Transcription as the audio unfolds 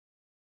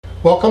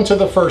Welcome to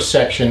the first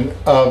section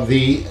of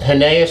the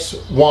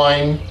Huneeus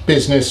Wine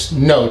Business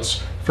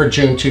Notes for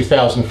June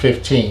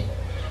 2015.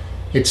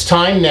 It's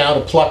time now to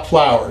pluck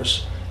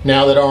flowers,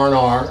 now that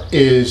R&R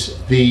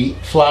is the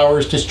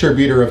flowers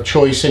distributor of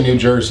choice in New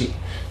Jersey.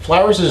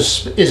 Flowers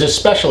is a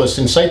specialist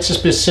in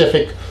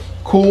site-specific,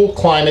 cool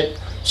climate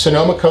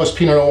Sonoma Coast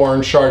Pinot Noir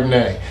and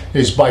Chardonnay. It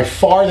is by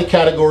far the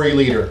category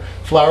leader.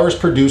 Flowers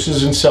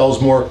produces and sells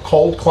more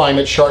cold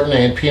climate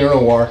Chardonnay and Pinot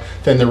Noir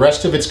than the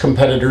rest of its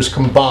competitors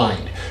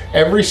combined.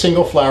 Every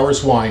single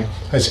Flowers wine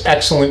has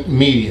excellent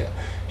media.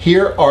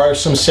 Here are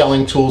some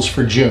selling tools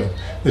for June.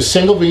 The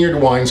single vineyard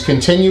wines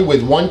continue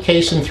with 1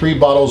 case and 3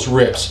 bottles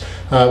rips,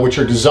 which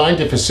are designed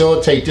to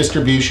facilitate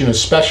distribution,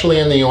 especially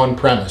in the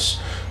on-premise.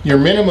 Your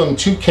minimum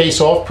 2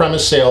 case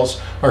off-premise sales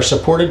are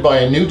supported by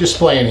a new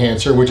display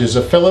enhancer, which is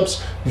a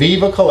Philips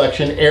Viva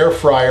Collection air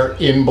fryer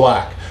in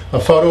black, a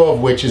photo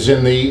of which is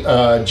in the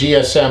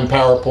GSM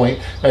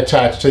PowerPoint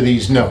attached to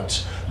these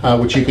notes,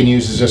 which you can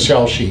use as a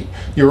shell sheet.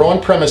 Your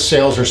on-premise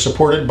sales are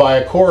supported by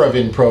a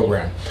Vintners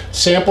program.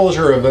 Samples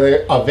are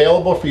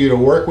available for you to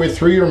work with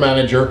through your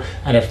manager,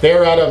 and if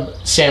they're out of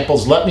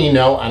samples, let me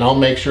know and I'll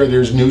make sure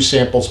there's new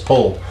samples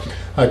pulled.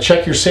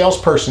 Check your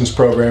salesperson's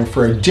program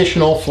for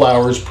additional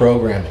Flowers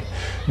programming.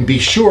 And be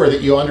sure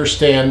that you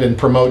understand and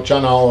promote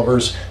John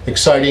Oliver's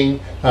exciting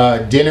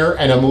dinner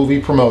and a movie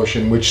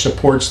promotion, which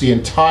supports the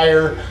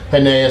entire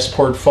Huneeus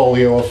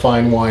portfolio of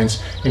fine wines,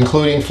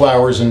 including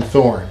Flowers and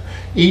Thorn.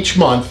 Each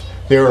month,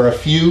 there are a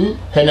few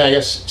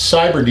Huneeus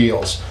cyber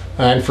deals,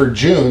 and for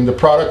June, the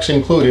products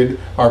included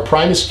are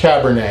Primus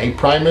Cabernet,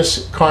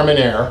 Primus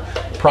Carmenere,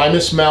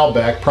 Primus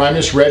Malbec,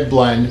 Primus Red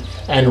Blend,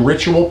 and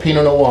Ritual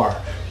Pinot Noir.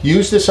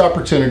 Use this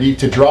opportunity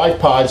to drive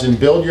pods and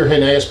build your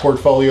Huneeus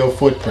portfolio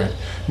footprint.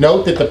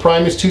 Note that the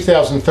Primus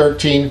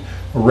 2013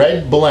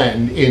 Red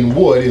Blend in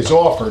wood is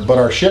offered, but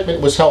our shipment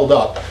was held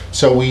up,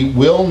 so we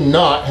will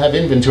not have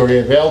inventory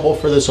available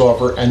for this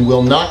offer and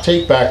will not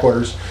take back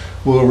orders.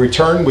 We will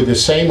return with the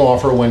same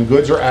offer when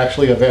goods are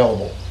actually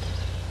available.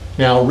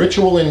 Now,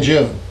 Ritual in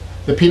June.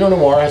 The Pinot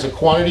Noir has a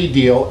quantity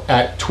deal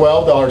at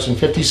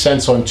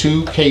 $12.50 on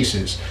 2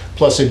 cases,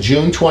 plus a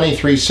June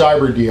 23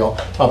 cyber deal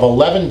of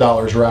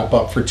 $11 wrap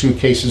up for 2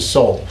 cases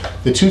sold.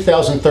 The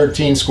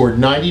 2013 scored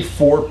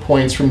 94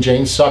 points from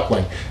Jane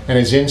Suckling and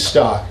is in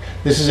stock.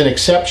 This is an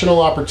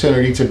exceptional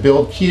opportunity to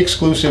build key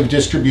exclusive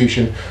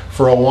distribution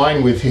for a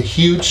wine with a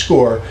huge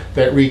score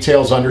that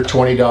retails under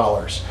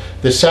 $20.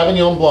 The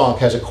Sauvignon Blanc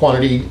has a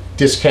quantity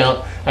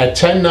discount at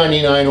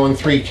 $10.99 on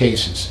 3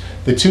 cases.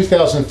 The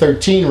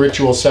 2013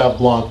 Ritual Sauv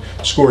Blanc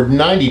scored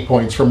 90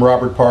 points from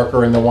Robert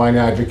Parker and the Wine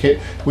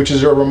Advocate, which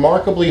is a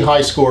remarkably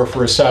high score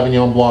for a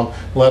Sauvignon Blanc,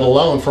 let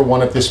alone for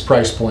one at this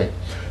price point.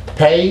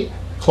 Pay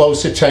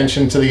close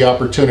attention to the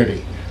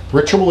opportunity.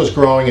 Ritual is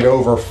growing at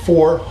over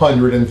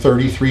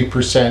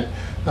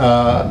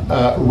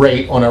 433%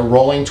 rate on a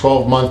rolling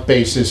 12-month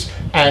basis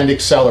and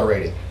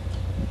accelerating.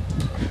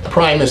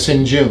 Primus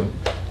in June.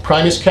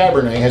 Primus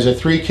Cabernet has a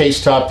 3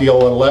 case top deal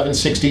at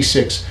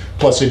 $11.66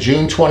 plus a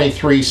June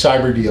 23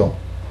 cyber deal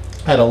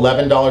at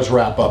 $11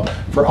 wrap up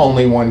for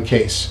only 1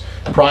 case.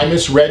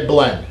 Primus Red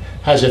Blend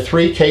has a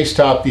 3 case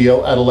top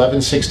deal at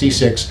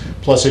 $11.66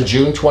 plus a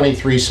June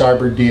 23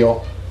 cyber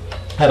deal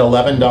at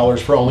 $11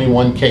 for only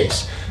 1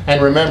 case.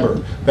 And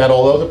remember that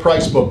although the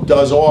price book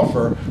does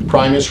offer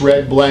Primus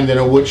Red Blend and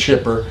a wood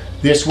shipper,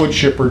 this wood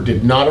shipper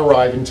did not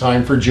arrive in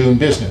time for June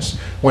business.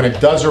 When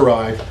it does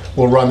arrive,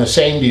 we'll run the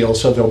same deal,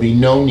 so there'll be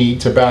no need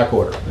to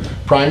backorder.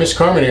 Primus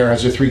Carmenere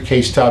has a 3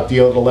 case top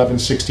deal at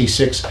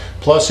 $11.66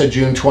 plus a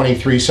June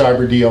 23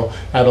 cyber deal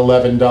at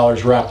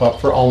 $11 wrap up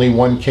for only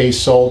 1 case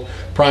sold.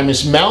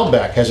 Primus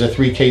Malbec has a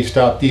 3 case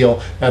top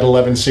deal at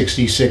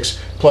 $11.66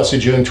 plus a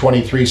June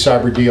 23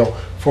 cyber deal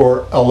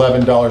for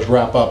 $11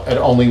 wrap up at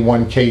only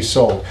 1 case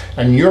sold.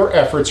 And your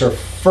efforts are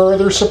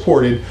further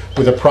supported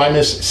with a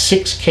Primus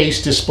 6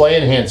 case display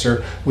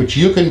enhancer, which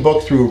you can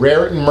book through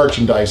Raritan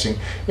Merchandising.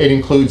 It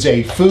includes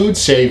a food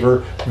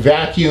saver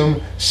vacuum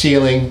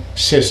sealing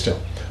system.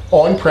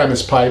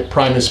 On-premise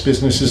Primus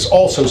business is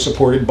also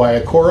supported by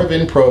a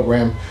Vintners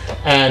program,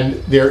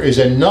 and there is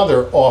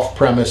another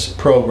off-premise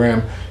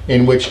program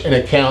in which an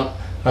account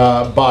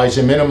buys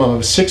a minimum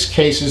of 6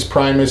 cases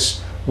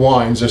Primus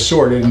wines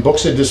assorted and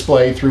books a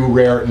display through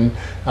Raritan.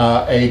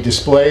 A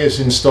display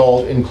is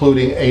installed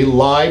including a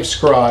live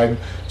scribe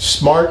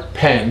smart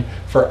pen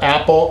for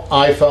Apple,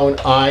 iPhone,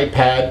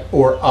 iPad,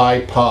 or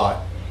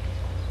iPod.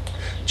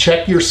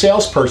 Check your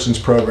salesperson's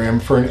program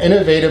for an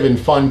innovative and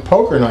fun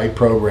poker night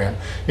program.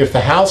 If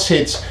the house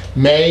hits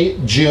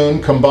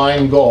May-June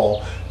combined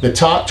goal, the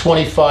top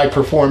 25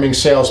 performing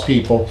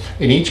salespeople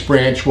in each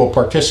branch will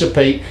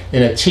participate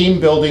in a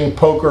team-building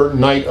poker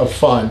night of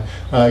fun.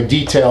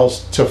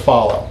 Details to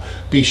follow.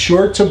 Be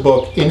sure to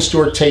book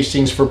in-store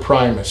tastings for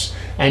Primus.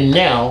 And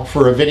now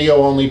for a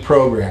video-only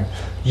program.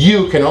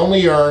 You can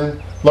only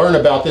learn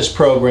about this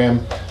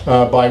program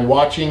by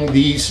watching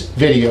these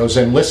videos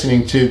and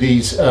listening to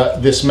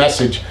this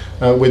message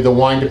with the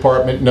wine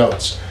department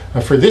notes.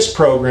 For this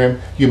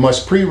program, you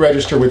must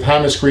pre-register with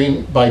Huneeus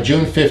Green by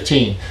June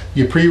 15.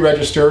 You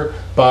pre-register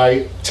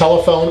by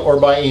telephone or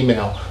by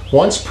email.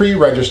 Once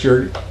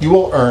pre-registered, you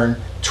will earn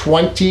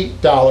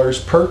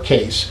 $20 per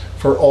case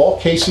for all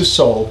cases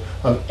sold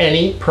of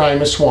any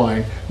Primus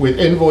wine with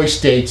invoice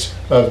dates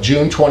of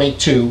June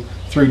 22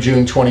 through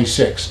June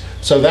 26.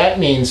 So that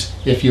means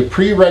if you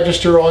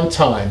pre-register on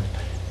time,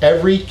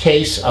 every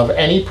case of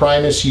any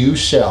Primus you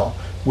sell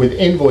with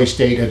invoice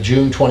date of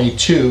June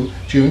 22,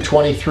 June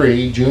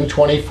 23, June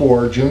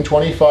 24, June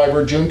 25,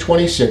 or June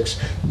 26,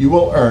 you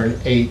will earn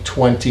a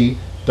 $20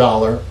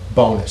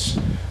 bonus.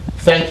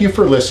 Thank you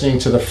for listening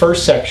to the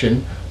first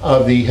section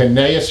of the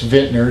Huneeus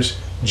Vintners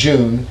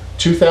June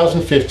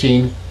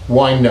 2015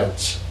 Wine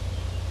Notes.